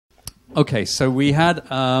Okay, so we had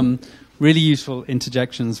really useful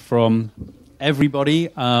interjections from everybody,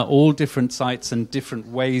 all different sites and different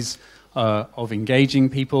ways of engaging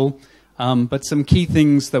people. But some key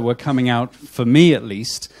things that were coming out, for me at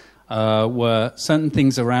least, were certain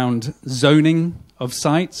things around zoning of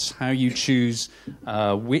sites, how you choose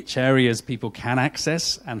which areas people can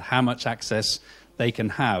access and how much access they can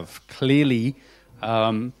have. Clearly,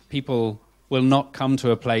 people will not come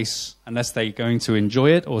to a place unless they're going to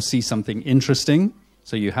enjoy it or see something interesting.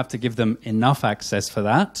 So you have to give them enough access for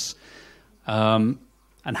that. And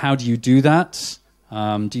how do you do that?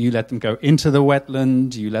 Do you let them go into the wetland?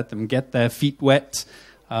 Do you let them get their feet wet?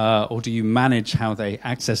 Or do you manage how they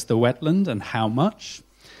access the wetland and how much?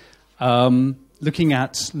 Looking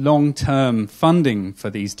at long-term funding for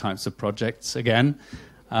these types of projects, again,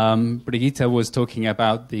 Brigitte was talking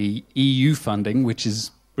about the EU funding, which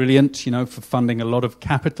is brilliant, you know, for funding a lot of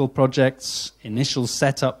capital projects, initial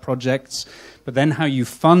setup projects. But then how you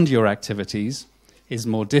fund your activities is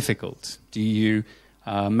more difficult. Do you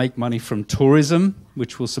make money from tourism,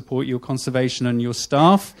 which will support your conservation and your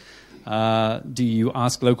staff? Do you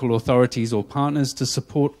ask local authorities or partners to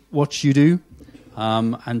support what you do?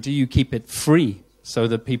 And do you keep it free so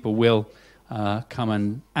that people will come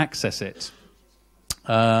and access it?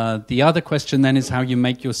 The other question then is how you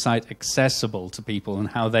make your site accessible to people and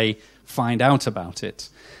how they find out about it.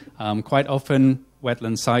 Quite often,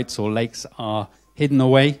 wetland sites or lakes are hidden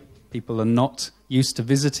away. People are not used to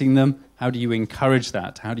visiting them. How do you encourage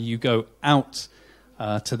that? How do you go out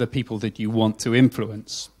to the people that you want to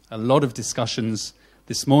influence? A lot of discussions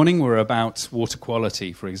this morning were about water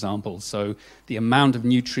quality, for example. So the amount of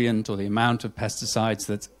nutrient or the amount of pesticides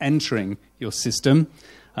that's entering your system.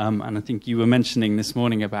 And I think you were mentioning this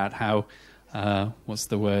morning about how, how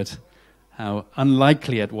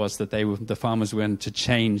unlikely it was that the farmers were going to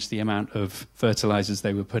change the amount of fertilizers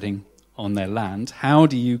they were putting on their land. How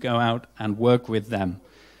do you go out and work with them?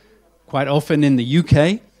 Quite often in the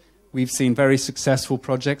UK, we've seen very successful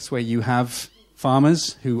projects where you have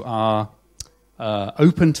farmers who are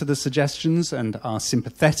open to the suggestions and are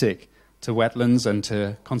sympathetic to wetlands and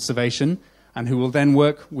to conservation, and who will then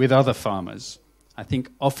work with other farmers. I think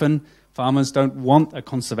often farmers don't want a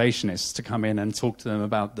conservationist to come in and talk to them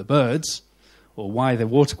about the birds or why the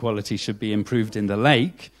water quality should be improved in the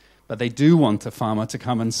lake, but they do want a farmer to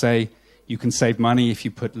come and say, you can save money if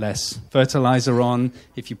you put less fertilizer on,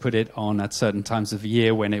 if you put it on at certain times of the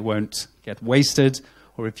year when it won't get wasted,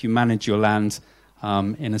 or if you manage your land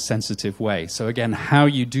in a sensitive way. So again, how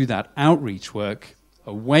you do that outreach work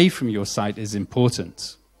away from your site is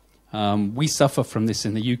important. We suffer from this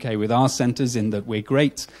in the UK with our centres in that we're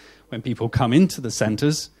great when people come into the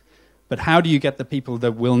centres, but how do you get the people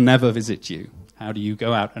that will never visit you? How do you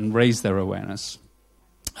go out and raise their awareness?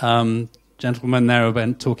 Gentlemen there have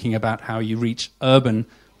been talking about how you reach urban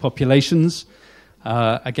populations.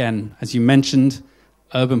 Again, as you mentioned,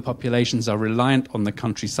 urban populations are reliant on the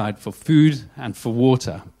countryside for food and for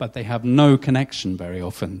water, but they have no connection very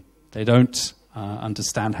often. They don't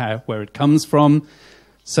understand where it comes from.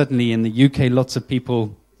 Certainly in the UK, lots of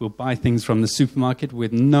people will buy things from the supermarket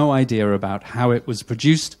with no idea about how it was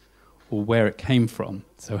produced or where it came from.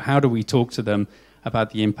 So how do we talk to them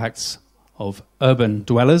about the impacts of urban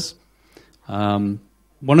dwellers? One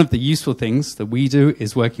of the useful things that we do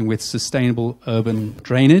is working with sustainable urban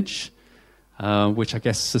drainage, which I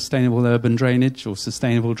guess sustainable urban drainage or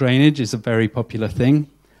sustainable drainage is a very popular thing.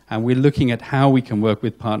 And we're looking at how we can work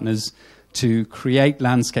with partners to create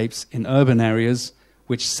landscapes in urban areas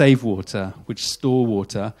which save water, which store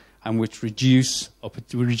water, and which reduce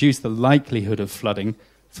the likelihood of flooding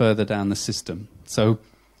further down the system. So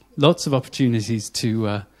lots of opportunities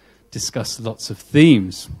to discuss lots of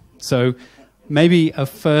themes. So maybe a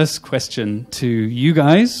first question to you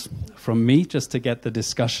guys from me, just to get the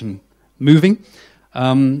discussion moving.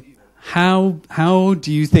 How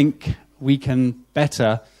do you think we can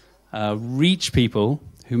better reach people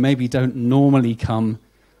who maybe don't normally come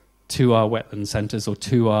to our wetland centres or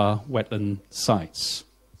to our wetland sites?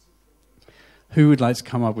 Who would like to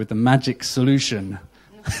come up with the magic solution?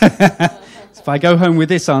 If I go home with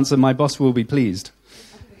this answer, my boss will be pleased.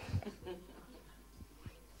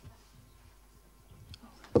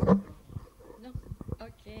 No?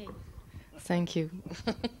 Okay. Thank you.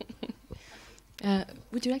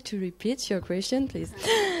 Would you like to repeat your question, please?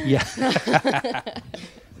 Yeah.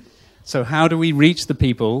 So how do we reach the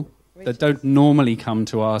people that don't normally come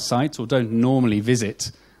to our sites or don't normally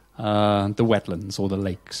visit the wetlands or the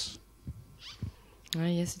lakes?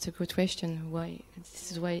 Yes, it's a good question. Why?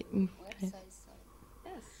 This is why.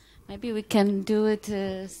 Maybe we can do it,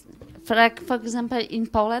 for example, in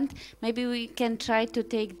Poland. Maybe we can try to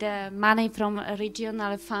take the money from a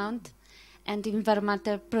regional fund and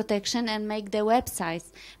environmental protection and make the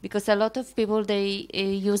websites, because a lot of people, they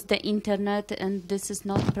use the internet, and this is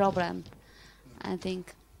not a problem. I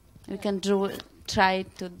think we can try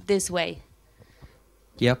to this way.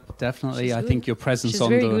 Yep, definitely. She's I good. think your presence She's on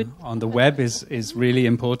very the good. on the web is really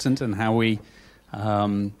important, and how we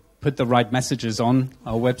put the right messages on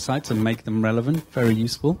our websites and make them relevant. Very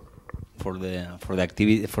useful. For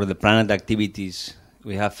the planned activities,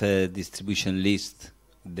 we have a distribution list,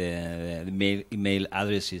 the email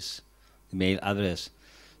addresses, the mail address.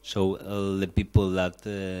 So all the people that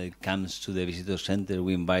comes to the visitor center,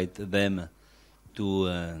 we invite them to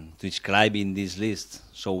inscribe in this list.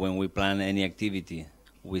 So when we plan any activity,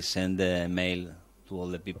 we send a mail to all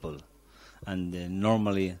the people, and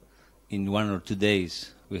normally in 1 or 2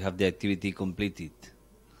 days we have the activity completed.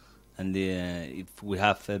 And if we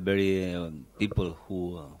have very people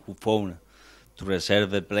who phone to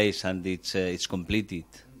reserve a place and it's completed,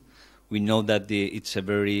 we know that it's a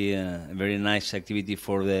very nice activity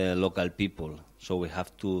for the local people. So we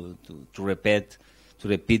have to repeat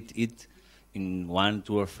it in 1,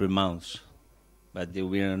 2, or 3 months. But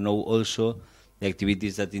we know also the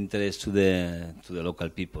activities that interest to the local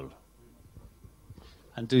people.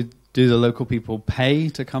 And do the local people pay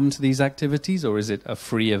to come to these activities, or is it a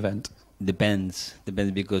free event? Depends,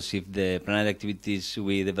 because if the planned activities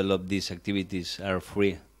we develop, these activities are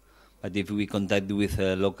free. But if we contact with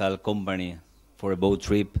a local company for a boat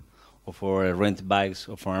trip or for rent bikes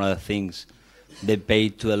or for other things, they pay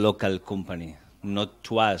to a local company, not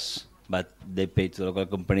to us, but they pay to the local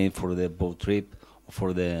company for the boat trip or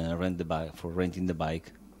for the renting the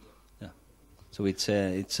bike. Yeah. So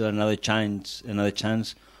it's another chance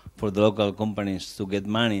for the local companies to get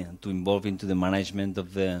money and to involve into the management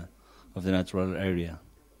of the natural area.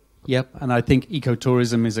 Yep, and I think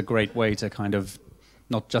ecotourism is a great way to kind of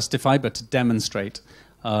not justify, but to demonstrate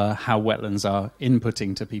how wetlands are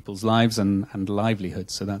inputting to people's lives and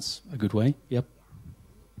livelihoods. So that's a good way. Yep.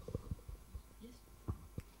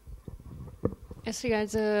 As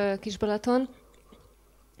regards Kis-Balaton,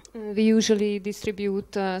 we usually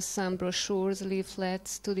distribute some brochures,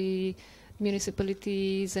 leaflets to the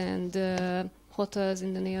municipalities and hotels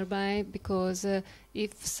in the nearby, because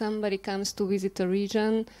if somebody comes to visit a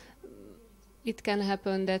region, it can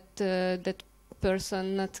happen that that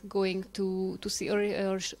person not going to see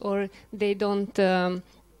or they don't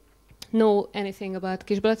know anything about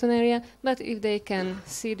Kis-Balaton area, but if they can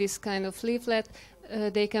see this kind of leaflet,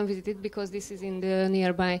 they can visit it because this is in the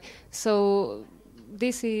nearby. So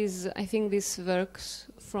this is, I think this works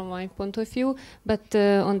from my point of view, but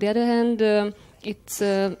on the other hand, it's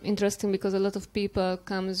interesting because a lot of people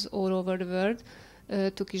comes all over the world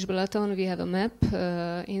to Kis-Balaton. We have a map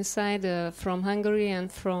inside from Hungary, and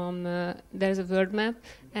from there's a world map,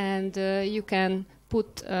 and you can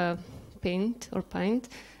put paint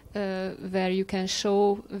where you can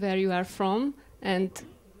show where you are from, and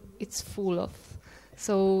it's full of.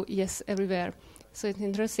 So yes, everywhere. So it's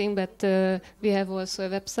interesting, but we have also a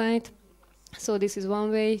website. So this is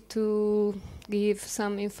one way to give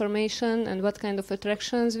some information and what kind of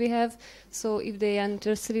attractions we have. So if they are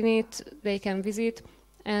interested in it, they can visit.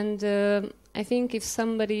 And I think if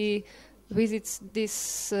somebody visits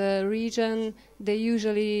this region, they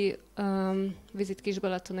usually visit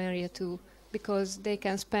Kis-Balaton area too, because they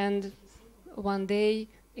can spend 1 day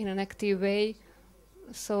in an active way.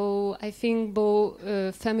 So I think both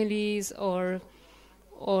families or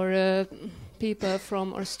people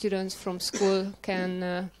from or students from school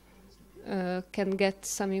can get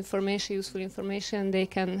some information, useful information. They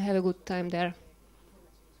can have a good time there.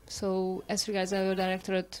 So as regards our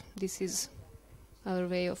directorate, this is our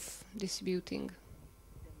way of distributing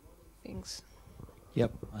things.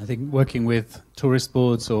 Yep, I think working with tourist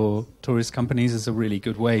boards or tourist companies is a really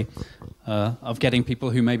good way of getting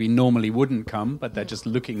people who maybe normally wouldn't come, but they're just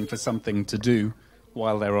looking for something to do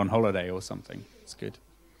while they're on holiday or something. It's good.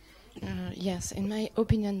 Yes, in my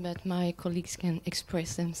opinion, but my colleagues can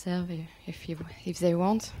express themselves if they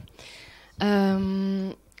want.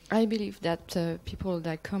 I believe that people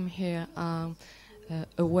that come here are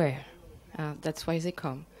aware. That's why they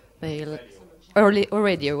come. They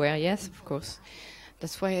already aware, yes, of course.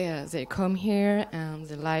 That's why they come here, and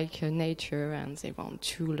they like nature, and they want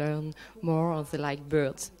to learn more, or they like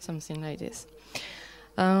birds, something like this.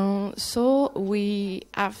 So we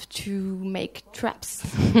have to make traps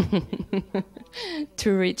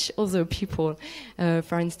to reach other people.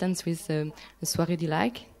 For instance, with the soirée du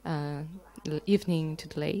lac, the evening to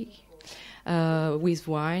the lake, with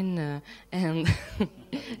wine, and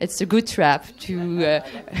it's a good trap to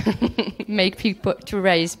make people, to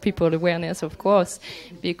raise people awareness, of course,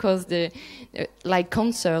 because the like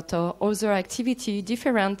concert or other activity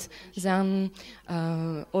different than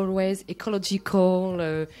always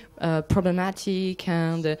ecological problematic,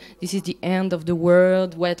 and this is the end of the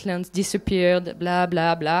world, wetlands disappeared, blah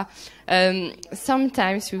blah blah.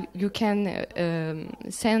 Sometimes you can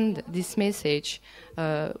send this message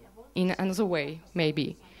in another way,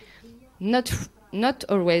 maybe not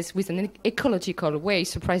always with an ecological way,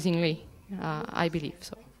 surprisingly. I believe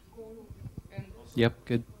so. Yep,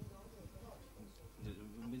 good.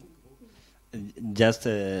 Just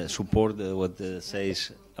support what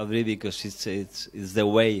says Audrey, because it's the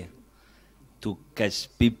way to catch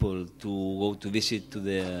people to go to visit to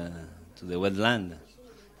the wetland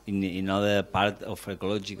in other part of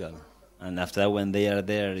Ecological, and after that, when they are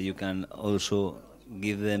there, you can also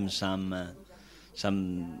give them some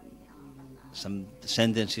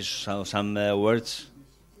sentences, some words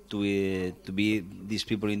to be these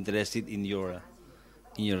people interested in your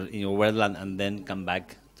wetland, and then come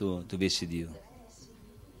back to visit you.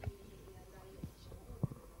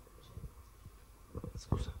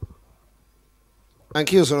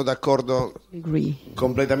 Anch'io sono d'accordo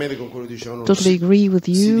completamente con quello che dicevano. Totally agree with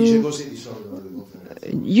Si dice you. così di solito alle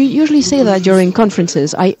conferenze. You usually say that during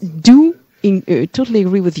conferences. I do totally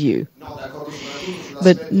agree with you. No, d'accordo soprattutto sulla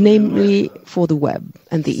But namely for the web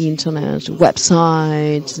and the internet,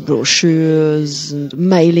 websites, brochures, and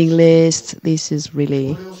mailing lists, this is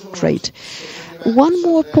really great. One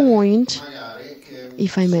more point,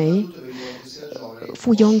 if I may.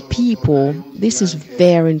 For young people, this is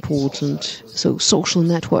very important. So social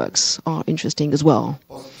networks are interesting as well.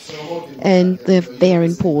 And they're very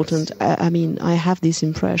important. I mean, I have this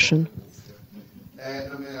impression.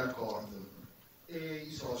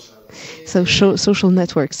 So social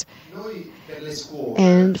networks.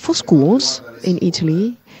 And for schools in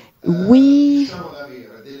Italy, we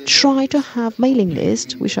try to have mailing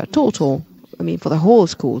lists which are total. I mean, for the whole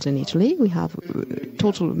schools in Italy, we have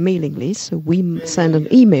total mailing lists. So we send an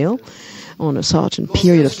email on a certain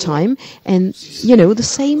period of time. And, you know, the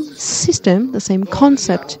same system, the same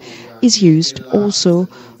concept is used also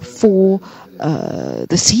for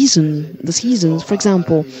the seasons. For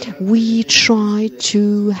example, we try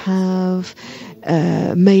to have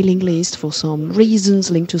a mailing list for some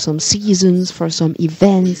reasons linked to some seasons, for some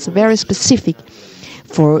events, very specific.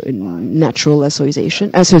 For natural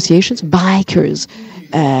associations, bikers,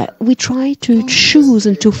 we try to choose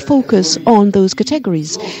and to focus on those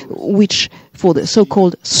categories, which for the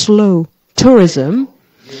so-called slow tourism,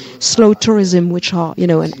 which are, you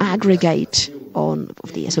know, an aggregate of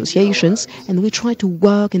the associations, and we try to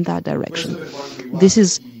work in that direction. This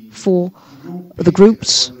is for the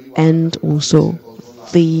groups and also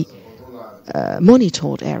the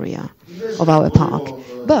monitored area of our park.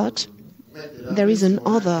 But there is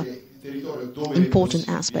another important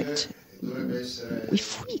aspect.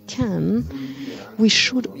 If we can, we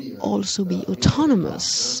should also be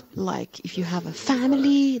autonomous. Like if you have a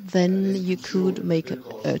family, then you could make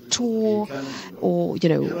a tour or, you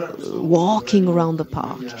know, walking around the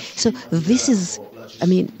park. So this is, I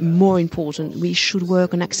mean, more important. We should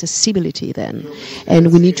work on accessibility then,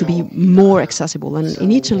 and we need to be more accessible. And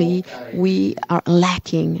in Italy, we are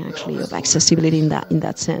lacking actually of accessibility in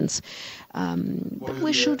that sense. But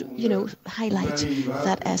we should, you know, highlight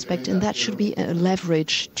that aspect, and that should be a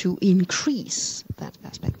leverage to increase that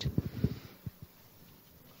aspect.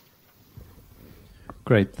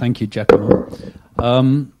 Great, thank you, Giacomo.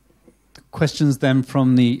 Questions then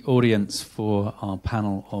from the audience for our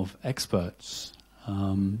panel of experts.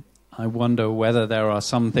 I wonder whether there are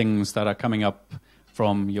some things that are coming up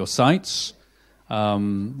from your sites,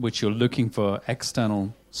 which you're looking for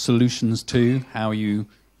external solutions to, how you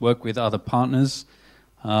work with other partners.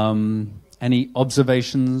 Any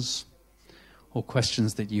observations or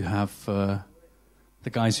questions that you have for the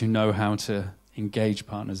guys who know how to engage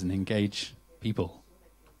partners and engage people?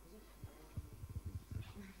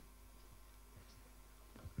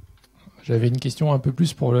 J'avais une question un peu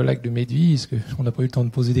plus pour le lac de Medvi, parce qu'on n'a pas eu le temps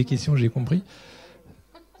de poser des questions, j'ai compris.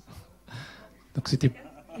 Donc c'était...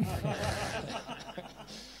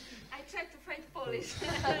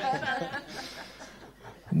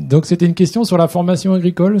 Donc c'était une question sur la formation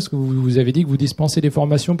agricole, parce que vous avez dit que vous dispensez des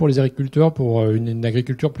formations pour les agriculteurs pour une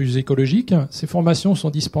agriculture plus écologique. Ces formations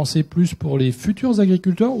sont dispensées plus pour les futurs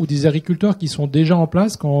agriculteurs ou des agriculteurs qui sont déjà en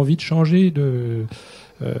place, qui ont envie de changer de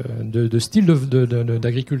style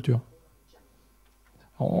d'agriculture?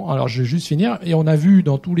 Alors, je vais juste finir. Et on a vu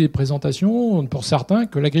dans toutes les présentations, pour certains,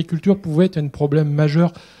 que l'agriculture pouvait être un problème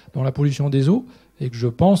majeur dans la pollution des eaux. Et que je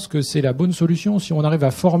pense que c'est la bonne solution si on arrive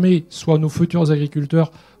à former soit nos futurs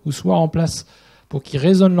agriculteurs ou soit en place pour qu'ils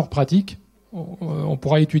raisonnent leurs pratiques. On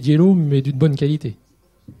pourra étudier l'eau, mais d'une bonne qualité.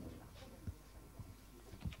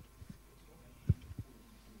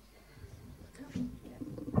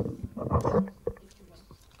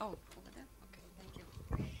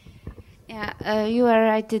 Yeah, you are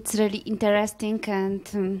right. It's really interesting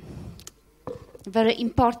and very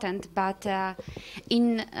important. But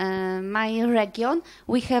in my region,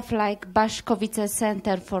 we have like Baszkowice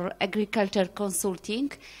Center for Agriculture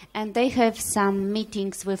Consulting, and they have some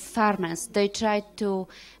meetings with farmers. They try to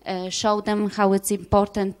show them how it's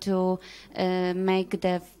important to make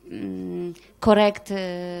the correct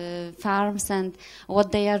farms and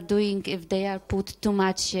what they are doing if they are put too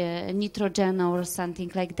much nitrogen or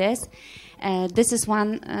something like this. This is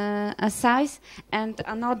one size, and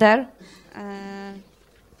another.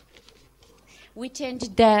 We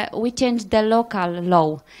changed the local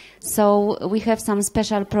law, so we have some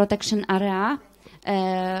special protection area,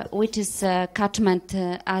 which is a catchment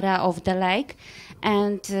area of the lake.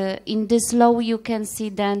 And in this law, you can see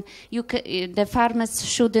then the farmers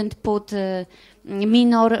shouldn't put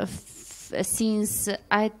minor since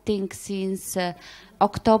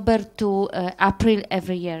October to April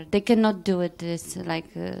every year. They cannot do it this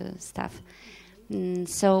stuff.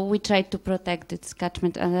 So we try to protect this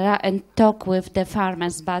catchment area and talk with the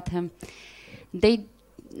farmers, but they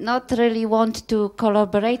not really want to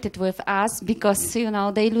collaborate it with us because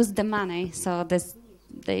they lose the money. So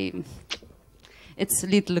it's a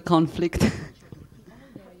little conflict.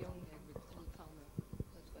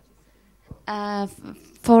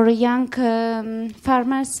 For young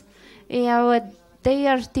farmers, they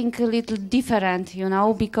are thinking a little different,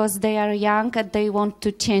 because they are young and they want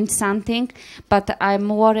to change something. But I'm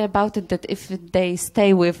worried about it that if they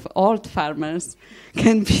stay with old farmers,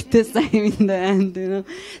 can be the same in the end,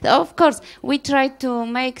 So of course, we try to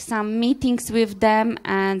make some meetings with them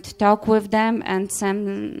and talk with them and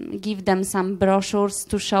give them some brochures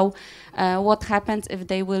to show what happens if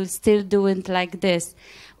they will still do it like this.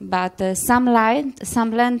 But some land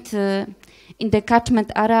in the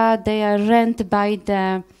catchment area, they are rented by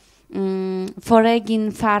the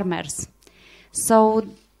foraging farmers. So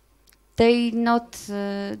they not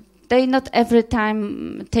every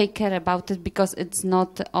time take care about it because it's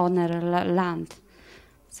not owner land.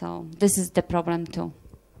 So this is the problem too.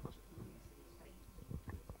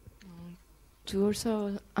 To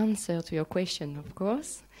also answer to your question, of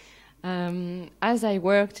course, as I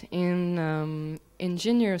worked in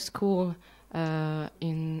engineer school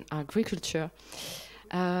in agriculture,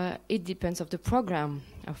 it depends of the program,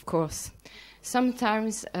 of course.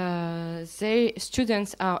 Sometimes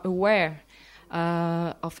students are aware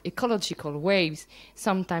of ecological waves,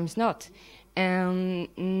 sometimes not. And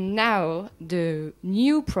now the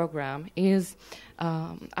new program is,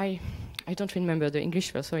 I don't remember the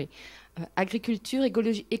English word, sorry, agriculture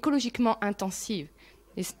écologiquement intensive.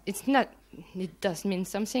 It's not, it does mean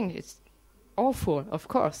something, it's awful, of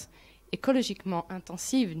course. Écologiquement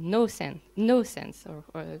intensive, no sense, or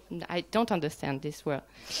I don't understand this word.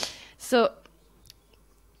 So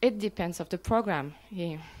it depends of the program.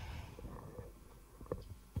 Yeah.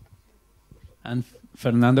 And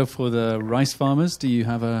Fernando, for the rice farmers, do you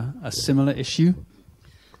have a similar issue?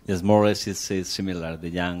 Yes, more or less it's similar. The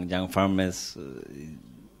young farmers,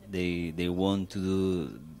 they want to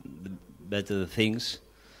do better things.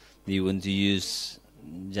 They want to use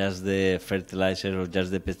just the fertilizer or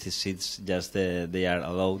just the pesticides, they are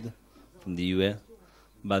allowed from the UE.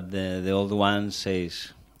 But the old one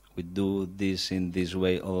says, we do this in this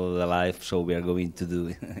way all the life, so we are going to do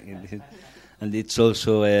it. And it's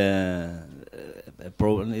also a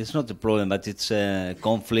problem. It's not a problem, but it's a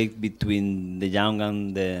conflict between the young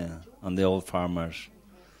and the old farmers.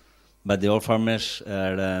 But the old farmers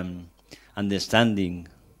are understanding,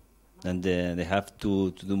 and they have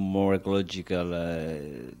to do more ecological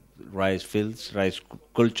rice fields, rice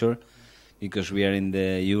culture, because we are in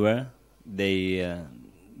the UE.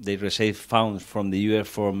 They receive funds from the UE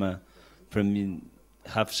from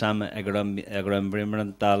have some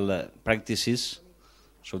agro-environmental practices,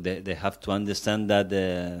 so they have to understand that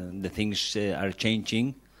the things are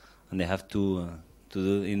changing, and they have to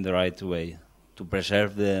do it in the right way to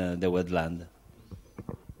preserve the wetland.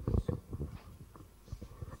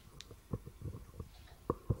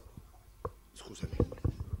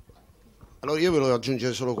 Allora io volevo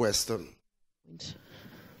aggiungere solo questo.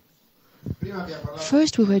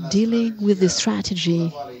 First, we were dealing with the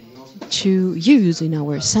strategy to use in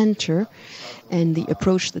our center and the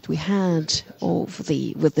approach that we had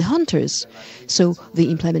with the hunters. So the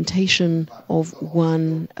implementation of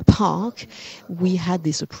one park, we had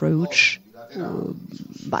this approach,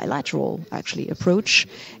 bilateral actually approach,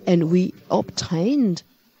 and we obtained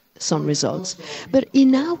some results. But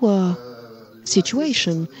in our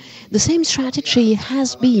situation, the same strategy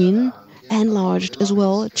has been enlarged as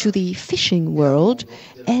well to the fishing world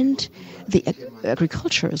and the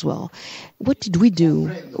agriculture as well. What did we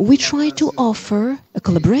do? We tried to offer a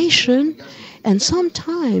collaboration and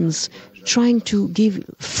sometimes trying to give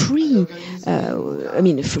free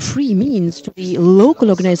means to the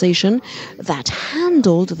local organization that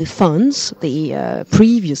handled the funds, the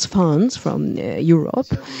previous funds from Europe.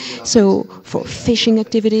 So for fishing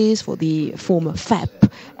activities, for the former FEP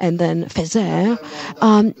and then FESER.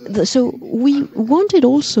 So we wanted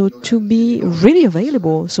also to be really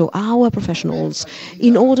available, so our professionals,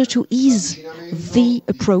 in order to ease the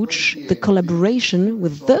approach, the collaboration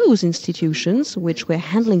with those institutions which were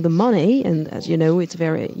handling the money, and as you know, it's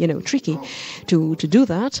very tricky to do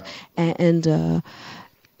that.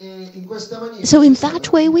 So in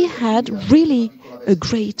that way, we had really a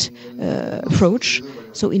great approach.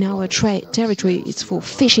 So in our territory, it's for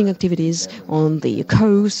fishing activities on the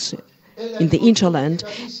coast, in the hinterland,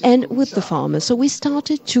 and with the farmers. So we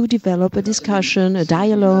started to develop a discussion, a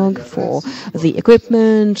dialogue for the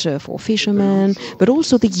equipment, for fishermen, but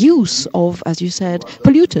also the use of, as you said,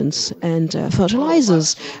 pollutants and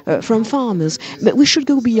fertilizers from farmers. But we should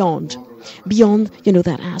go beyond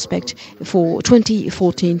that aspect for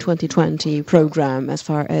 2014-2020 program. As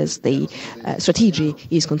far as the strategy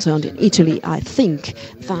is concerned in Italy, I think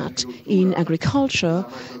that in agriculture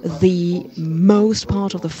the most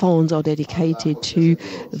part of the funds are dedicated to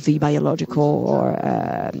the biological or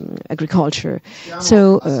agriculture.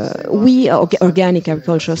 So we are organic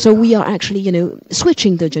agriculture. So we are actually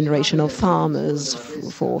switching the generation of farmers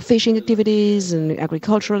for fishing activities and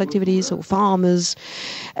agricultural activities, so farmers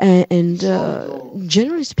and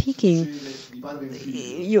generally speaking,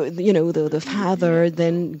 the father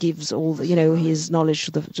then gives all his knowledge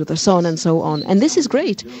to the son and so on. And this is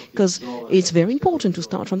great because it's very important to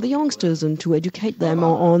start from the youngsters and to educate them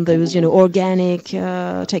on those organic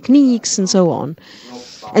techniques and so on.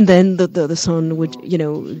 And then the son would,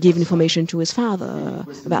 give information to his father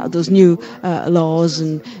about those new laws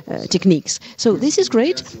and techniques. So this is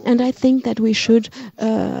great, and I think that we should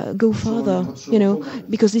go further,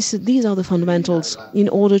 because these are the fundamentals in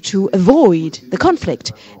order to avoid the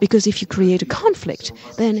conflict. Because if you create a conflict,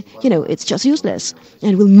 then, it's just useless,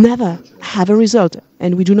 and we'll never have a result.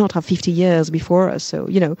 And we do not have 50 years before us, so,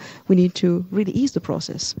 we need to really ease the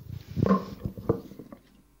process.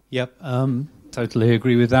 Yep. Totally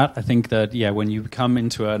agree with that. I think that, when you come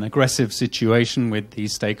into an aggressive situation with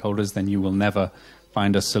these stakeholders, then you will never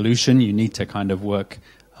find a solution. You need to kind of work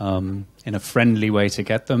in a friendly way to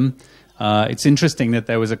get them. It's interesting that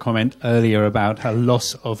there was a comment earlier about a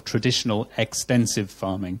loss of traditional extensive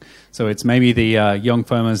farming. So it's maybe the young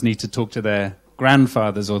farmers need to talk to their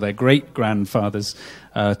grandfathers or their great-grandfathers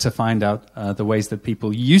to find out the ways that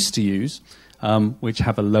people used to use, which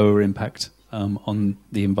have a lower impact on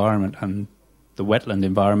the environment and the wetland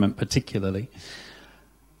environment particularly.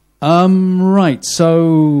 Right,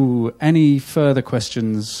 so any further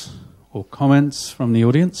questions or comments from the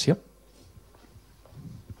audience? Yep.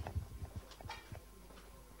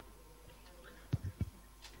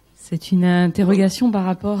 C'est une interrogation par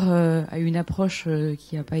rapport à une approche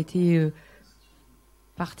qui n'a pas été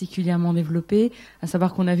particulièrement développée, à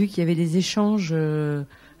savoir qu'on a vu qu'il y avait des échanges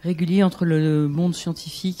réguliers entre le monde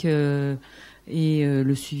scientifique et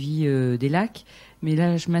le suivi des lacs. Mais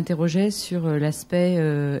là, je m'interrogeais sur l'aspect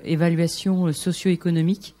évaluation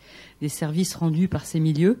socio-économique des services rendus par ces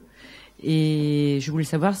milieux. Et je voulais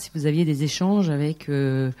savoir si vous aviez des échanges avec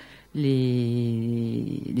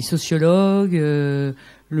les sociologues, le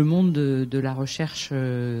monde de la recherche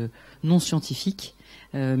non scientifique,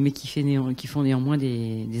 mais qui font néanmoins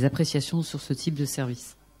des appréciations sur ce type de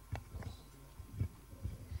service.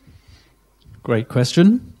 Great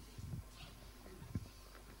question.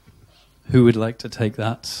 Who would like to take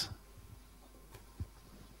that?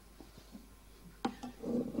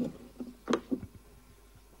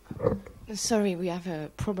 Sorry, we have a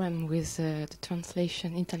problem with the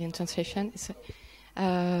translation, Italian translation.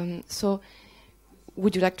 So,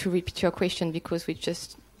 would you like to repeat your question because we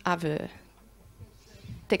just have a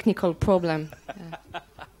technical problem?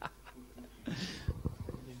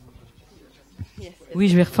 Oui,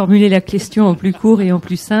 je vais reformuler la question en plus court et en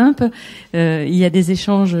plus simple. Il y a des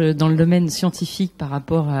échanges dans le domaine scientifique par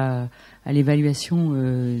rapport à l'évaluation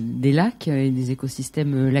des lacs et des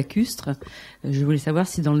écosystèmes lacustres. Je voulais savoir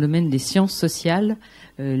si dans le domaine des sciences sociales,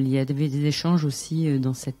 il y avait des échanges aussi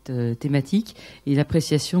dans cette thématique et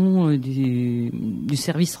l'appréciation du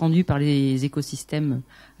service rendu par les écosystèmes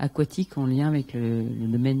aquatiques en lien avec le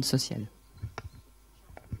domaine social.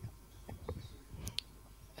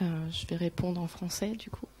 Je vais répondre en français du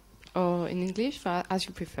coup. Or in English, as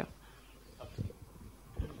you prefer.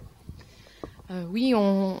 Oui,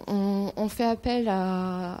 on fait appel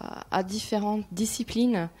à différentes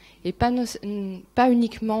disciplines et pas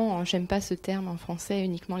uniquement, j'aime pas ce terme en français,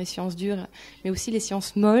 uniquement les sciences dures, mais aussi les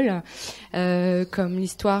sciences molles, comme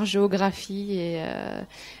l'histoire, géographie et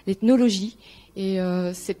l'ethnologie. Et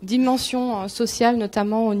cette dimension sociale,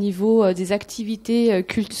 notamment au niveau des activités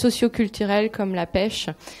socio-culturelles comme la pêche,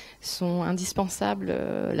 sont indispensables.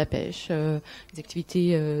 La pêche, les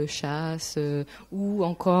activités chasse ou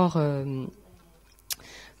encore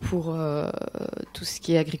pour tout ce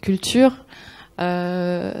qui est agriculture.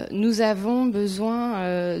 Nous avons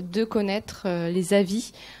besoin de connaître les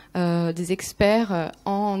avis des experts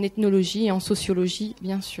en ethnologie et en sociologie,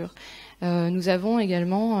 bien sûr. Nous avons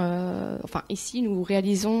également, ici, nous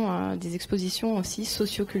réalisons des expositions aussi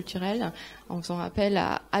socio-culturelles en faisant appel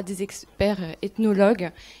à des experts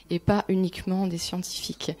ethnologues et pas uniquement des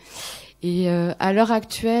scientifiques. Et à l'heure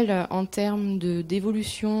actuelle, en termes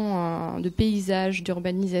d'évolution de paysage,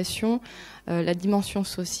 d'urbanisation, la dimension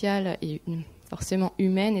sociale et forcément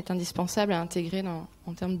humaine est indispensable à intégrer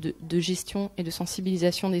en termes de gestion et de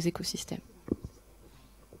sensibilisation des écosystèmes.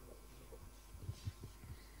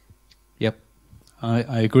 Yep,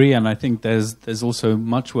 I agree, and I think there's also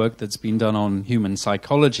much work that's been done on human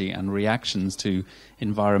psychology and reactions to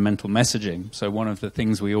environmental messaging. So one of the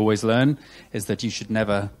things we always learn is that you should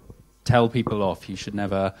never tell people off. You should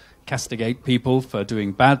never castigate people for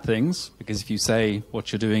doing bad things, because if you say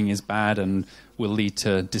what you're doing is bad and will lead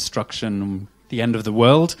to destruction, the end of the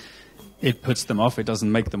world, it puts them off. It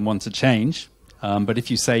doesn't make them want to change. But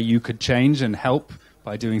if you say you could change and help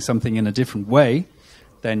by doing something in a different way,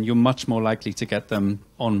 then you're much more likely to get them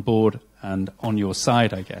on board and on your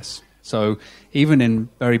side, I guess. So even in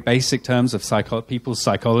very basic terms of people's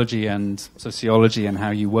psychology and sociology and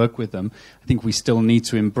how you work with them, I think we still need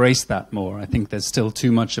to embrace that more. I think there's still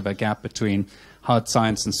too much of a gap between hard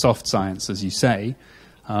science and soft science, as you say.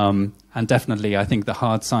 And definitely, I think the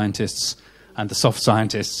hard scientists and the soft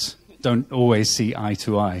scientists don't always see eye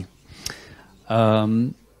to eye.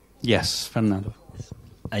 Yes, Fernando.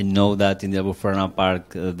 I know that in the Albufera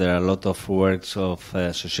Park there are a lot of works of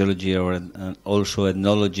sociology or also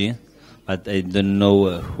ethnology, but I don't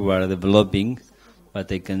know who are developing. But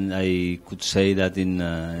I could say that in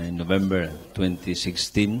November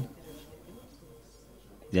 2016,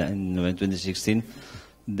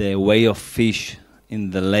 the way of fish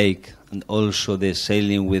in the lake and also the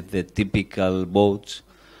sailing with the typical boats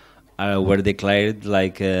were declared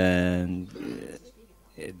like.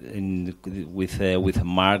 With a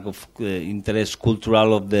mark of interest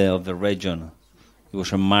cultural of the region. It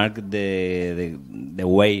was a mark the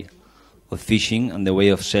way of fishing and the way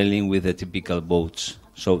of sailing with the typical boats.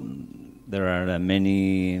 So there are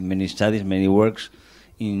many studies, many works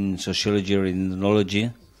in sociology or in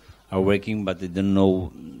ethnology are working, but they don't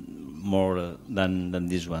know more than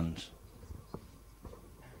these ones.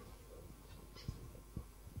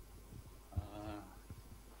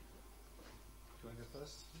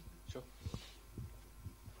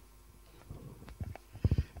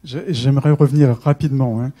 J'aimerais revenir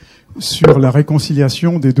rapidement sur la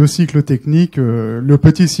réconciliation des deux cycles techniques, le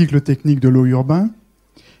petit cycle technique de l'eau urbain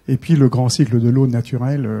et puis le grand cycle de l'eau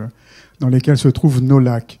naturelle dans lesquels se trouvent nos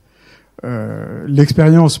lacs.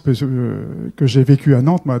 L'expérience que j'ai vécue à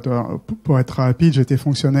Nantes, moi, pour être rapide, j'étais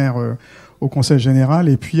fonctionnaire au Conseil général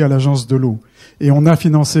et puis à l'Agence de l'eau. Et on a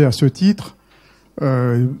financé à ce titre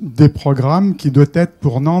des programmes qui, de tête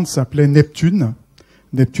pour Nantes, s'appelaient Neptune.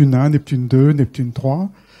 Neptune 1, Neptune 2, Neptune 3,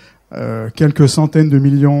 quelques centaines de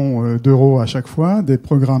millions d'euros à chaque fois, des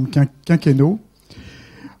programmes quinquennaux.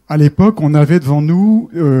 À l'époque, on avait devant nous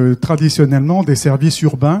traditionnellement des services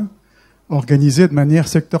urbains organisés de manière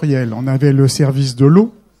sectorielle. On avait le service de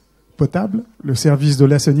l'eau potable, le service de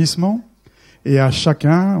l'assainissement, et à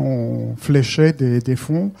chacun, on fléchait des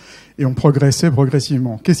fonds et on progressait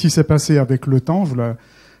progressivement. Qu'est-ce qui s'est passé avec le temps? Je vous la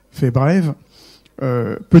fais brève.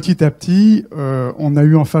 Petit à petit, on a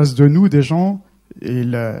eu en face de nous des gens, et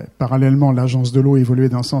parallèlement l'agence de l'eau évoluait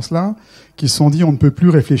dans ce sens-là, qui se sont dit on ne peut plus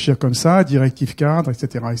réfléchir comme ça, directive cadre,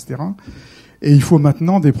 etc., etc. Et il faut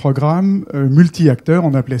maintenant des programmes multi-acteurs,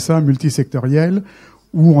 on appelait ça multisectoriels,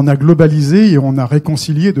 où on a globalisé et on a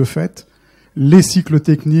réconcilié de fait les cycles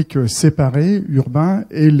techniques séparés, urbains,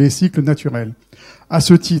 et les cycles naturels. À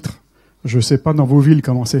ce titre, je ne sais pas dans vos villes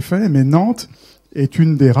comment c'est fait, mais Nantes est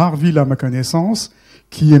une des rares villes à ma connaissance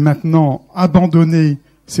qui est maintenant abandonné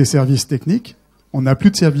ses services techniques. On n'a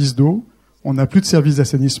plus de service d'eau, on n'a plus de service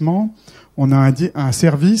d'assainissement, on a un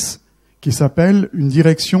service qui s'appelle une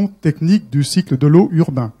direction technique du cycle de l'eau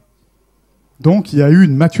urbain. Donc il y a eu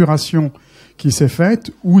une maturation qui s'est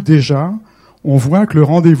faite où déjà on voit que le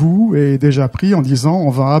rendez-vous est déjà pris en disant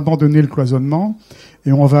on va abandonner le cloisonnement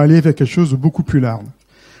et on va aller vers quelque chose de beaucoup plus large.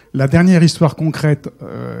 La dernière histoire concrète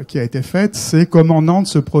qui a été faite, c'est comment Nantes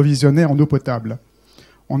se provisionnait en eau potable.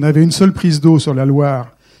 On avait une seule prise d'eau sur la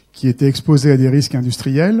Loire qui était exposée à des risques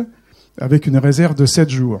industriels avec une réserve de 7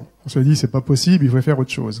 jours. On se dit c'est pas possible, il faut faire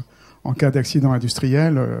autre chose. En cas d'accident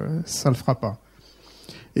industriel, ça le fera pas.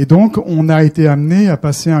 Et donc on a été amené à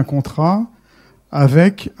passer un contrat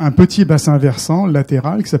avec un petit bassin versant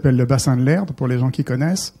latéral qui s'appelle le bassin de l'Erdre, pour les gens qui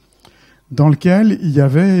connaissent, dans lequel il y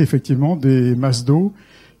avait effectivement des masses d'eau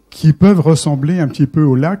qui peuvent ressembler un petit peu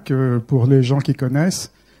au lac, pour les gens qui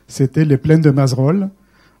connaissent. C'était les plaines de Mazerolles,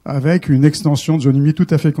 avec une extension de zone humide tout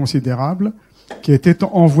à fait considérable, qui était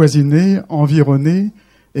envoisinée, environnée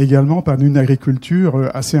également par une agriculture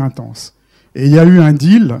assez intense. Et il y a eu un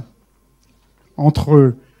deal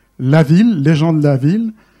entre la ville, les gens de la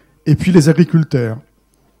ville, et puis les agriculteurs.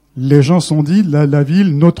 Les gens se sont dit, la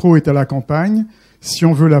ville, notre eau est à la campagne, si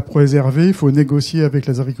on veut la préserver, il faut négocier avec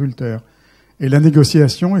les agriculteurs. Et la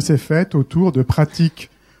négociation s'est faite autour de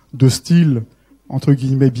pratiques de style, entre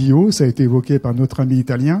guillemets, bio, ça a été évoqué par notre ami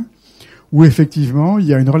italien, où effectivement, il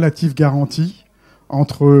y a une relative garantie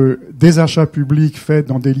entre des achats publics faits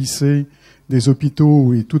dans des lycées, des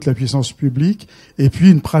hôpitaux et toute la puissance publique, et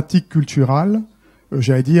puis une pratique culturelle,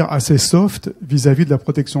 j'allais dire, assez soft vis-à-vis de la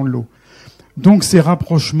protection de l'eau. Donc ces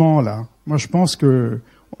rapprochements-là, moi je pense que,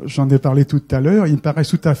 j'en ai parlé tout à l'heure, il me paraît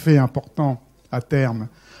tout à fait important à terme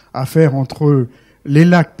à faire entre les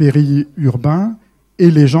lacs périurbains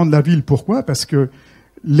et les gens de la ville. Pourquoi ? Parce que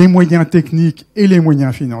les moyens techniques et les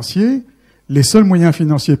moyens financiers, les seuls moyens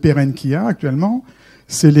financiers pérennes qu'il y a actuellement,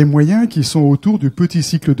 c'est les moyens qui sont autour du petit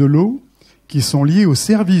cycle de l'eau, qui sont liés au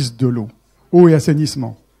service de l'eau, eau et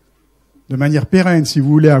assainissement. De manière pérenne, si vous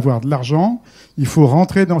voulez avoir de l'argent, il faut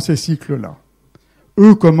rentrer dans ces cycles-là.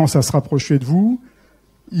 Eux commencent à se rapprocher de vous,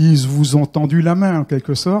 ils vous ont tendu la main en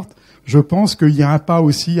quelque sorte. Je pense qu'il y a un pas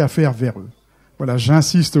aussi à faire vers eux. Voilà,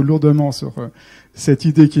 j'insiste lourdement sur cette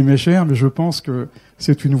idée qui m'est chère, mais je pense que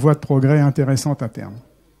c'est une voie de progrès intéressante à terme.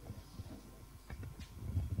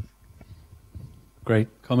 Great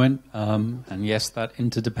comment. And yes, that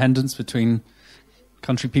interdependence between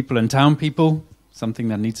country people and town people, something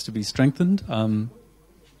that needs to be strengthened.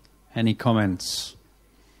 Any comments?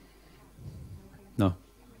 No,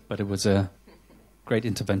 but it was a great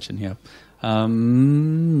intervention here.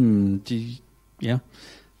 Yeah.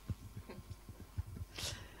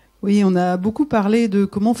 Oui, on a beaucoup parlé de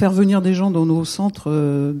comment faire venir des gens dans nos centres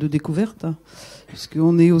de découverte,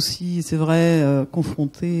 puisqu'on est aussi, c'est vrai,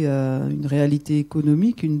 confronté à une réalité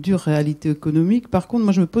économique, une dure réalité économique. Par contre,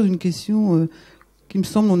 moi, je me pose une question qui me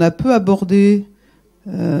semble on a peu abordée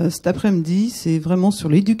cet après-midi, c'est vraiment sur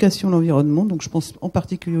l'éducation à l'environnement. Donc, je pense en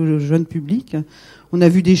particulier au jeune public. On a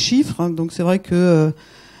vu des chiffres, hein, donc c'est vrai que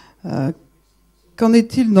qu'en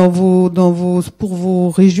est-il pour vos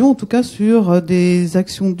régions, en tout cas, sur des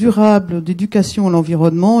actions durables d'éducation à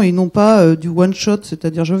l'environnement et non pas du one-shot,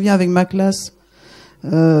 c'est-à-dire je viens avec ma classe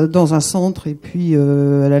dans un centre et puis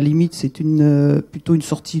à la limite c'est plutôt une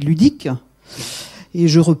sortie ludique et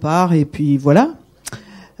je repars et puis voilà.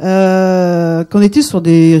 Qu'en est-il sur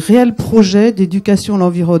des réels projets d'éducation à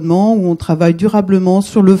l'environnement où on travaille durablement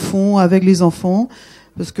sur le fond avec les enfants?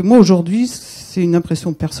 Parce que moi aujourd'hui, c'est une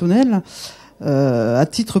impression personnelle. À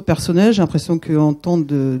titre personnel, j'ai l'impression qu'en temps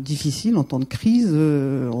difficile, en temps de crise,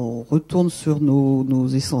 on retourne sur nos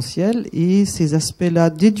essentiels et ces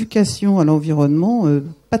aspects-là d'éducation à l'environnement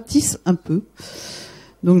pâtissent un peu.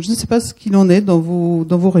 Donc je ne sais pas ce qu'il en est dans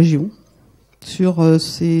vos régions sur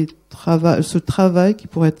ce travail qui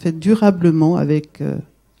pourrait être fait durablement avec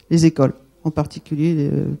les écoles, en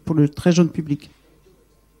particulier pour le très jeune public.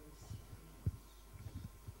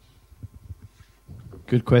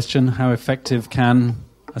 Good question. How effective can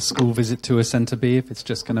a school visit to a centre be if it's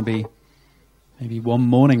just going to be maybe one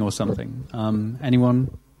morning or something? Anyone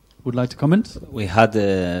would like to comment? We had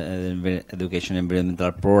an education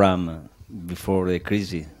environmental program before the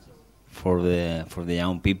crisis for the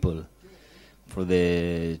young people, for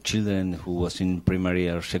the children who was in primary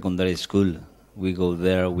or secondary school. We go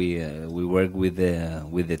there. We work with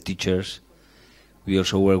the teachers. We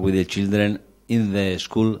also work with the children in the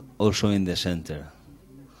school, also in the center.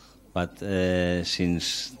 But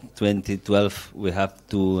since 2012, we have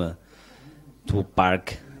to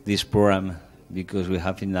park this program because we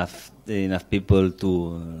have enough people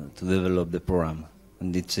to develop the program,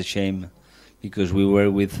 and it's a shame because we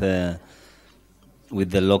work with the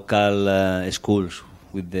local schools,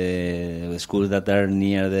 with the schools that are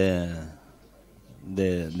near the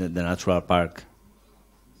natural park,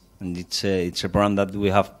 and it's a program that we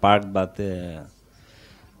have parked, but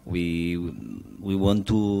we want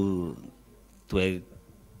to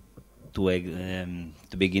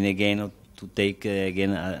begin again, or to take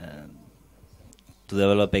again, to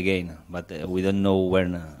develop again, but we don't know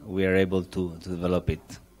when we are able to develop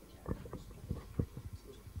it.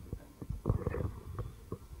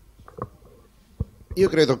 Io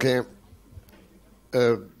credo che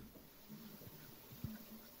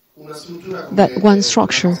that one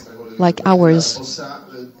structure like ours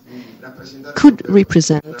could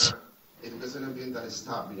represent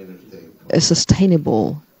a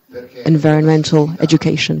sustainable environmental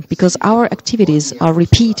education, because our activities are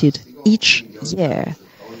repeated each year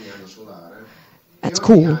at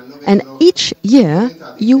school, and each year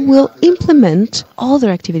you will implement other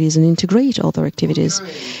activities and integrate other activities.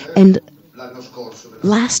 And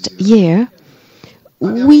last year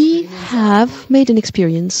we have made an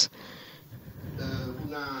experience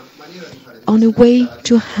on a way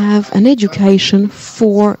to have an education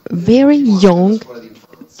for very young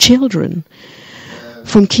children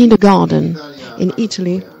from kindergarten. In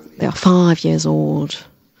Italy, they are 5 years old.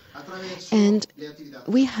 And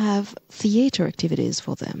we have theater activities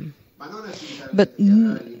for them. But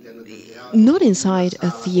not inside a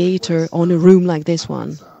theater on a room like this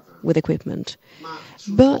one with equipment,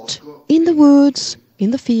 but in the woods,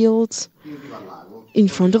 in the fields, in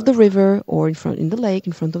front of the river, or in the lake,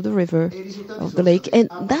 in front of the river, of the lake. And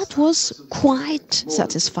that was quite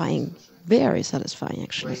satisfying, very satisfying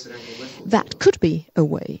actually. That could be a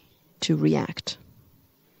way to react.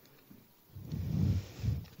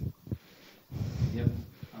 Yep,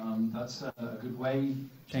 that's a good way.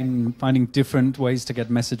 Finding different ways to get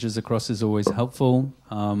messages across is always helpful.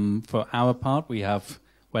 For our part, we have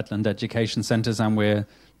wetland education centers, and we're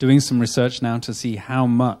doing some research now to see how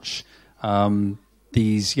much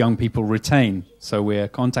these young people retain. So we're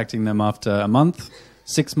contacting them after a month,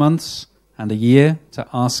 6 months, and a year to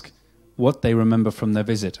ask what they remember from their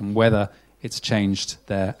visit and whether it's changed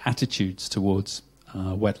their attitudes towards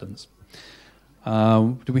wetlands.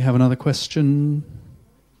 Do we have another question?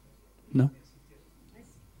 No?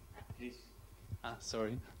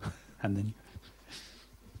 Sorry. And then...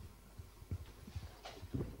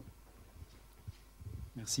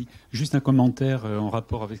 Merci. Juste un commentaire en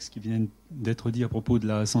rapport avec ce qui vient d'être dit à propos de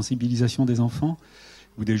la sensibilisation des enfants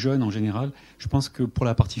ou des jeunes en général. Je pense que pour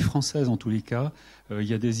la partie française, en tous les cas, il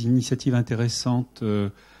y a des initiatives intéressantes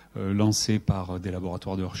lancées par des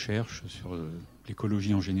laboratoires de recherche sur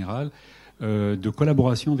l'écologie en général, de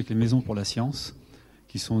collaboration avec les maisons pour la science,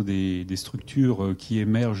 qui sont des structures qui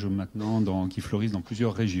émergent maintenant, qui fleurissent dans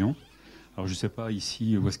plusieurs régions. Alors je ne sais pas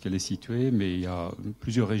ici où est-ce qu'elle est située, mais il y a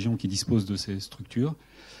plusieurs régions qui disposent de ces structures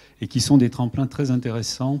et qui sont des tremplins très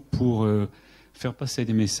intéressants pour faire passer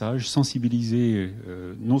des messages, sensibiliser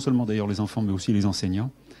non seulement d'ailleurs les enfants, mais aussi les enseignants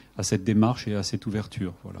à cette démarche et à cette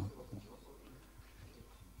ouverture. Voilà.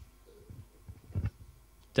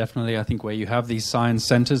 Definitely, I think where you have these science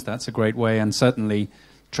centers, that's a great way, and certainly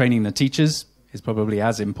training the teachers is probably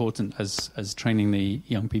as important as training the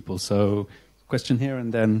young people. So, question here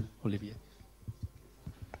and then Olivier.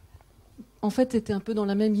 En fait, c'était un peu dans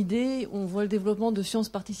la même idée. On voit le développement de sciences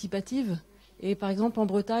participatives. Et par exemple, en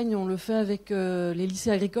Bretagne, on le fait avec les lycées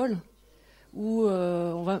agricoles, où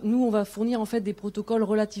on va fournir en fait des protocoles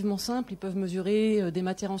relativement simples. Ils peuvent mesurer des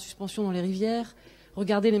matières en suspension dans les rivières,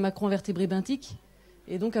 regarder les macroinvertébrés benthiques,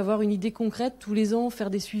 et donc avoir une idée concrète tous les ans, faire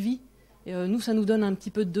des suivis. Et, nous, ça nous donne un petit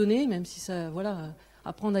peu de données, même si ça, voilà,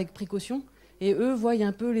 à prendre avec précaution. Et eux voient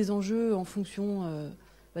un peu les enjeux en fonction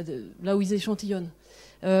de là où ils échantillonnent.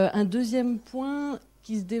 Un deuxième point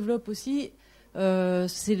qui se développe aussi,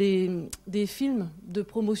 c'est des films de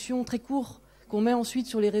promotion très courts qu'on met ensuite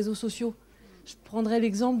sur les réseaux sociaux. Je prendrai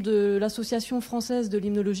l'exemple de l'Association française de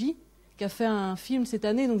l'hymnologie qui a fait un film cette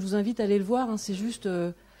année, donc je vous invite à aller le voir. Hein, c'est juste,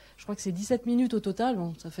 je crois que c'est 17 minutes au total,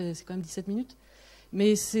 bon, c'est quand même 17 minutes.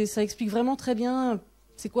 Mais ça explique vraiment très bien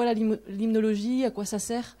c'est quoi l'hymnologie, à quoi ça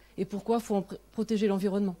sert et pourquoi il faut protéger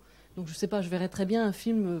l'environnement. Donc je sais pas, je verrais très bien un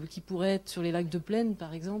film qui pourrait être sur les lacs de Plaine,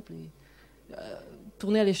 par exemple, et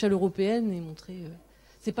tourner à l'échelle européenne et montrer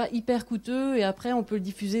c'est pas hyper coûteux et après on peut le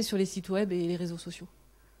diffuser sur les sites web et les réseaux sociaux.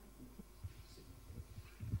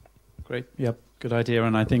 Great. Yep. Good idea.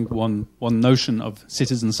 And I think one notion of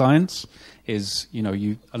citizen science is,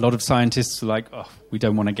 a lot of scientists are like, oh, we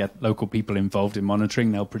don't want to get local people involved in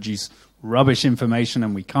monitoring. They'll produce rubbish information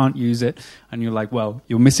and we can't use it. And you're like, well,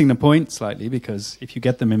 you're missing the point slightly, because if you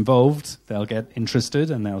get them involved, they'll get interested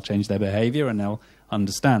and they'll change their behavior and they'll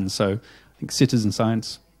understand. So I think citizen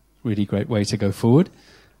science, really great way to go forward.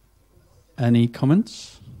 Any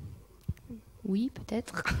comments? Oui,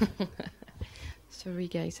 peut-être. Sorry,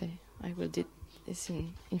 guys, I will do this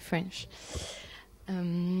in French.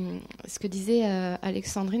 Ce que disait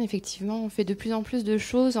Alexandrine, effectivement, on fait de plus en plus de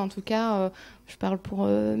choses, en tout cas, je parle pour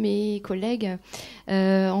mes collègues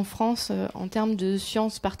en France, en termes de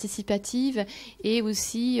sciences participatives, et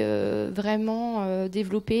aussi vraiment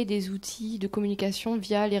développer des outils de communication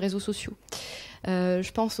via les réseaux sociaux.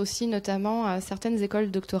 Je pense aussi notamment à certaines écoles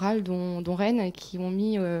doctorales, dont Rennes, qui ont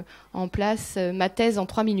mis en place ma thèse en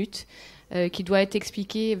 3 minutes, qui doit être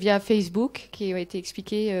expliquée via Facebook, qui a été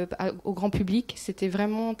expliquée au grand public. C'était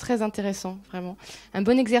vraiment très intéressant, vraiment. Un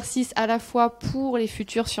bon exercice à la fois pour les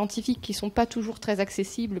futurs scientifiques qui ne sont pas toujours très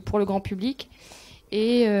accessibles pour le grand public,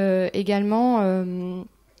 et également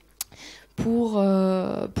pour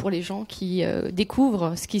les gens qui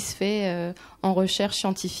découvrent ce qui se fait en recherche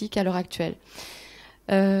scientifique à l'heure actuelle.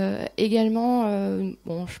 Également,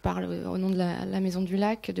 je parle au nom de la Maison du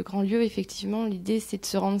Lac, de Grand-Lieu. Effectivement, l'idée, c'est de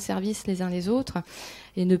se rendre service les uns les autres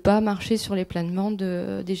et ne pas marcher sur les planements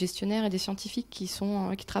des gestionnaires et des scientifiques qui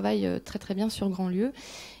travaillent très très bien sur Grand-Lieu.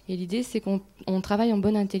 Et l'idée, c'est qu'on travaille en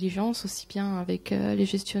bonne intelligence, aussi bien avec les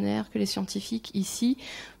gestionnaires que les scientifiques ici,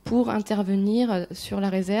 pour intervenir sur la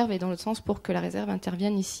réserve, et dans l'autre sens, pour que la réserve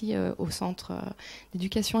intervienne ici au centre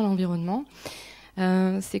d'éducation à l'environnement.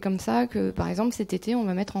 C'est comme ça que, par exemple, cet été, on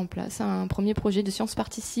va mettre en place un premier projet de sciences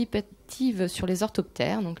participatives sur les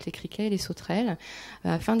orthoptères, donc les criquets et les sauterelles,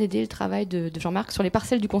 afin d'aider le travail de Jean-Marc sur les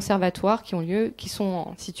parcelles du conservatoire qui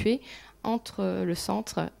sont situées entre le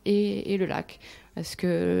centre et le lac. Parce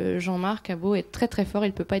que Jean-Marc a beau être très très fort, il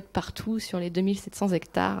ne peut pas être partout sur les 2700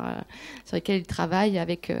 hectares sur lesquels il travaille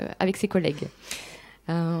avec ses collègues.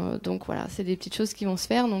 Donc voilà, c'est des petites choses qui vont se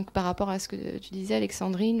faire. Donc par rapport à ce que tu disais,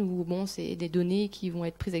 Alexandrine, où c'est des données qui vont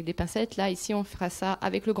être prises avec des pincettes. Là, ici, on fera ça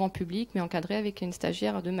avec le grand public, mais encadré avec une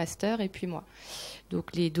stagiaire de master et puis moi.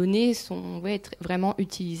 Donc les données vont être vraiment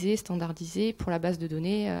utilisées, standardisées pour la base de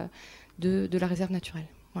données de la réserve naturelle.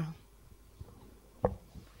 Voilà.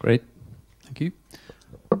 Great, thank you.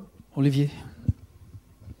 Olivier.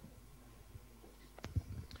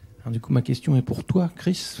 Alors, du coup, ma question est pour toi,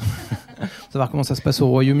 Chris. Savoir comment ça se passe au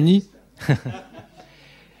Royaume-Uni.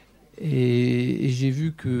 Et j'ai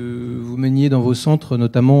vu que vous meniez dans vos centres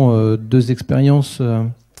notamment 2 expériences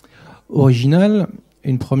originales.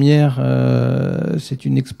 Une première, c'est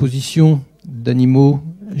une exposition d'animaux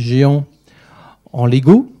géants en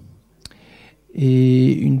Lego.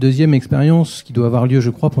 Et une deuxième expérience qui doit avoir lieu, je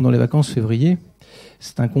crois, pendant les vacances février,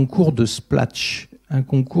 c'est un concours de splatch, un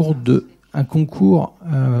concours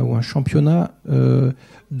ou un championnat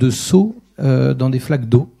de saut dans des flaques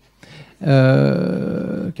d'eau qui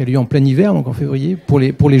a lieu en plein hiver, donc en février, pour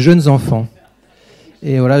les jeunes enfants.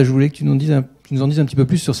 Et voilà, je voulais que tu nous en dises un petit peu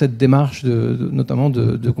plus sur cette démarche notamment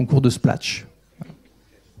de concours de splatch.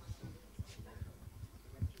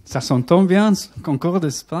 Ça s'entend bien, concours de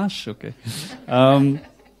splash? Okay.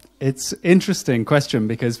 It's interesting question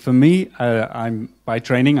because for me, by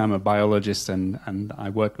training, I'm a biologist and I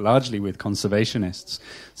work largely with conservationists.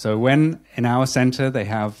 So when in our center they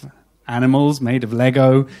have animals made of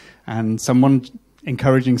Lego and someone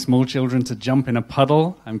encouraging small children to jump in a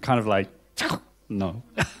puddle, I'm kind of like, no.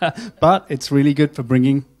 But it's really good for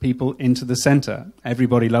bringing people into the center.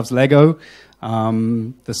 Everybody loves Lego.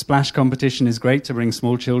 The splash competition is great to bring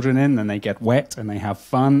small children in, and they get wet and they have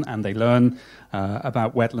fun and they learn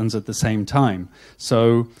about wetlands at the same time.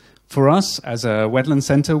 So for us as a wetland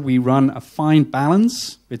center, we run a fine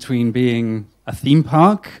balance between being a theme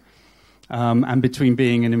park and between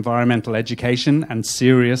being an environmental education and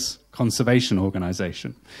serious conservation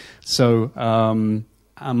organization. So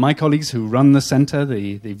my colleagues who run the center,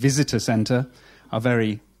 the visitor center, are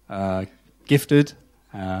very gifted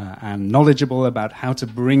and knowledgeable about how to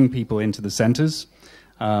bring people into the centers.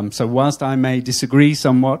 So whilst I may disagree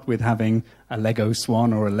somewhat with having a Lego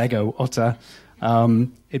swan or a Lego otter,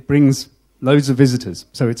 it brings loads of visitors.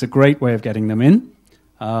 So it's a great way of getting them in.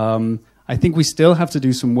 I think we still have to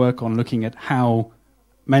do some work on looking at how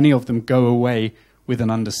many of them go away with an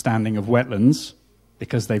understanding of wetlands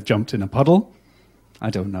because they've jumped in a puddle. I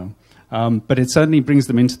don't know. But it certainly brings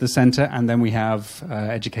them into the centre, and then we have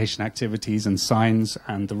education activities and signs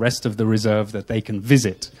and the rest of the reserve that they can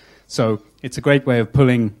visit. So it's a great way of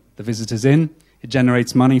pulling the visitors in. It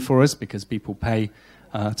generates money for us because people pay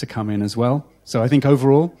to come in as well. So I think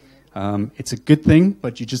overall it's a good thing,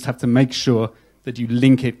 but you just have to make sure that you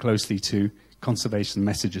link it closely to conservation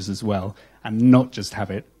messages as well, and not just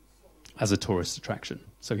have it as a tourist attraction.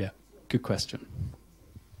 So yeah, good question.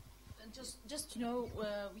 And just to know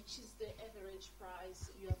which is the average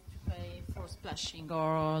price you have to pay for splashing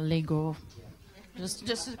or Lego. Just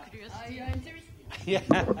a curiosity. Yeah.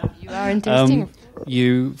 You are interesting.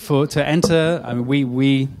 To enter, I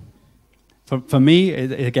mean, for me,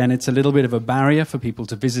 again, it's a little bit of a barrier for people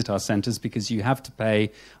to visit our centres because you have to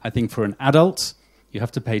pay, I think for an adult, you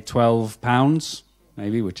have to pay £12,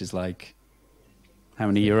 maybe, which is like, how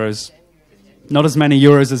many euros? Not as many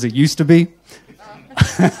euros as it used to be.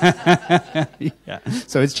 Yeah.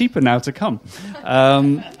 So it's cheaper now to come.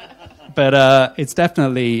 But it's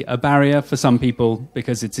definitely a barrier for some people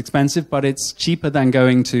because it's expensive, but it's cheaper than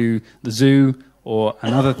going to the zoo or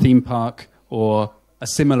another theme park or a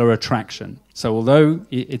similar attraction. So although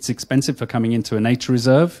it's expensive for coming into a nature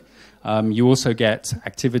reserve, you also get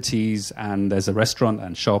activities and there's a restaurant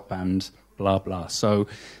and shop and blah, blah. So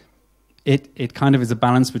it kind of is a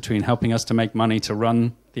balance between helping us to make money to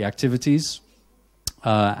run the activities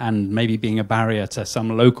and maybe being a barrier to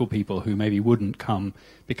some local people who maybe wouldn't come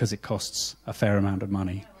because it costs a fair amount of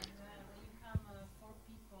money.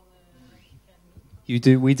 We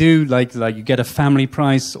do like you get a family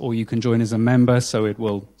price, or you can join as a member, so it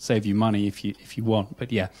will save you money if you want.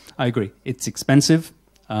 But yeah, I agree. It's expensive,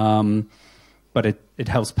 but it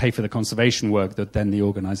helps pay for the conservation work that then the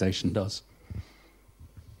organisation does.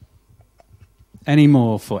 Any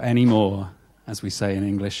more for any more, as we say in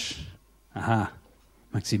English. Aha,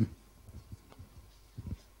 Maxime.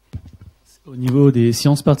 Au niveau des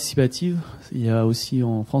sciences participatives, il y a aussi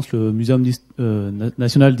en France le Muséum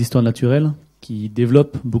national d'histoire naturelle qui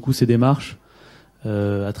développe beaucoup ces démarches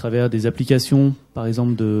à travers des applications, par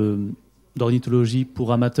exemple d'ornithologie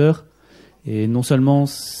pour amateurs. Et non seulement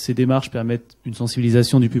ces démarches permettent une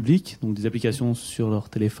sensibilisation du public, donc des applications sur leur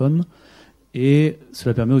téléphone, et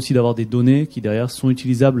cela permet aussi d'avoir des données qui derrière sont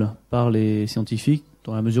utilisables par les scientifiques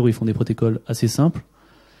dans la mesure où ils font des protocoles assez simples.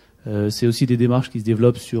 C'est aussi des démarches qui se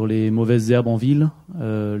développent sur les mauvaises herbes en ville.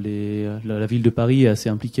 La ville de Paris est assez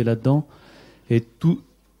impliquée là-dedans. Et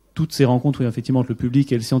toutes ces rencontres où effectivement entre le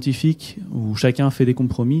public et le scientifique, où chacun fait des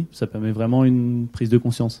compromis, ça permet vraiment une prise de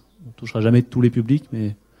conscience. On ne touchera jamais tous les publics,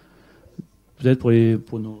 mais peut-être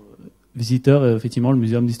pour nos visiteurs, effectivement, le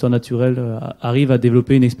Muséum d'histoire naturelle arrive à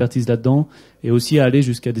développer une expertise là-dedans et aussi à aller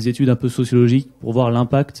jusqu'à des études un peu sociologiques pour voir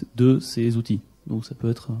l'impact de ces outils. Donc ça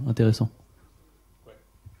peut être intéressant.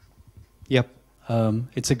 Yep,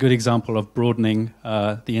 it's a good example of broadening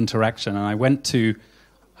the interaction. And I went to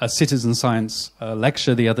a citizen science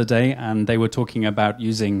lecture the other day, and they were talking about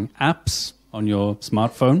using apps on your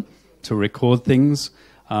smartphone to record things.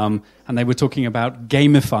 And they were talking about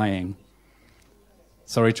gamifying.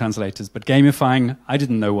 Sorry, translators, but gamifying, I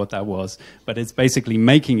didn't know what that was, but it's basically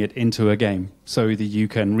making it into a game so that you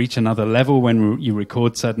can reach another level when you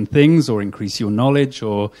record certain things or increase your knowledge,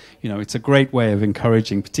 or, it's a great way of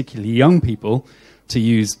encouraging particularly young people to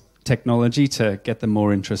use technology to get them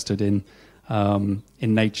more interested in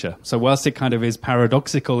nature. So whilst it kind of is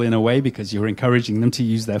paradoxical in a way because you're encouraging them to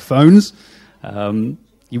use their phones,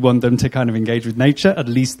 you want them to kind of engage with nature, at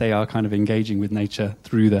least they are kind of engaging with nature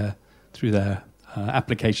through their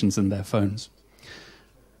applications and their phones.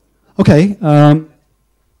 Okay,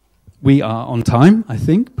 we are on time, I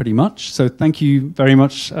think, pretty much. So thank you very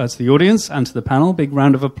much to the audience and to the panel. Big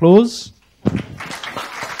round of applause.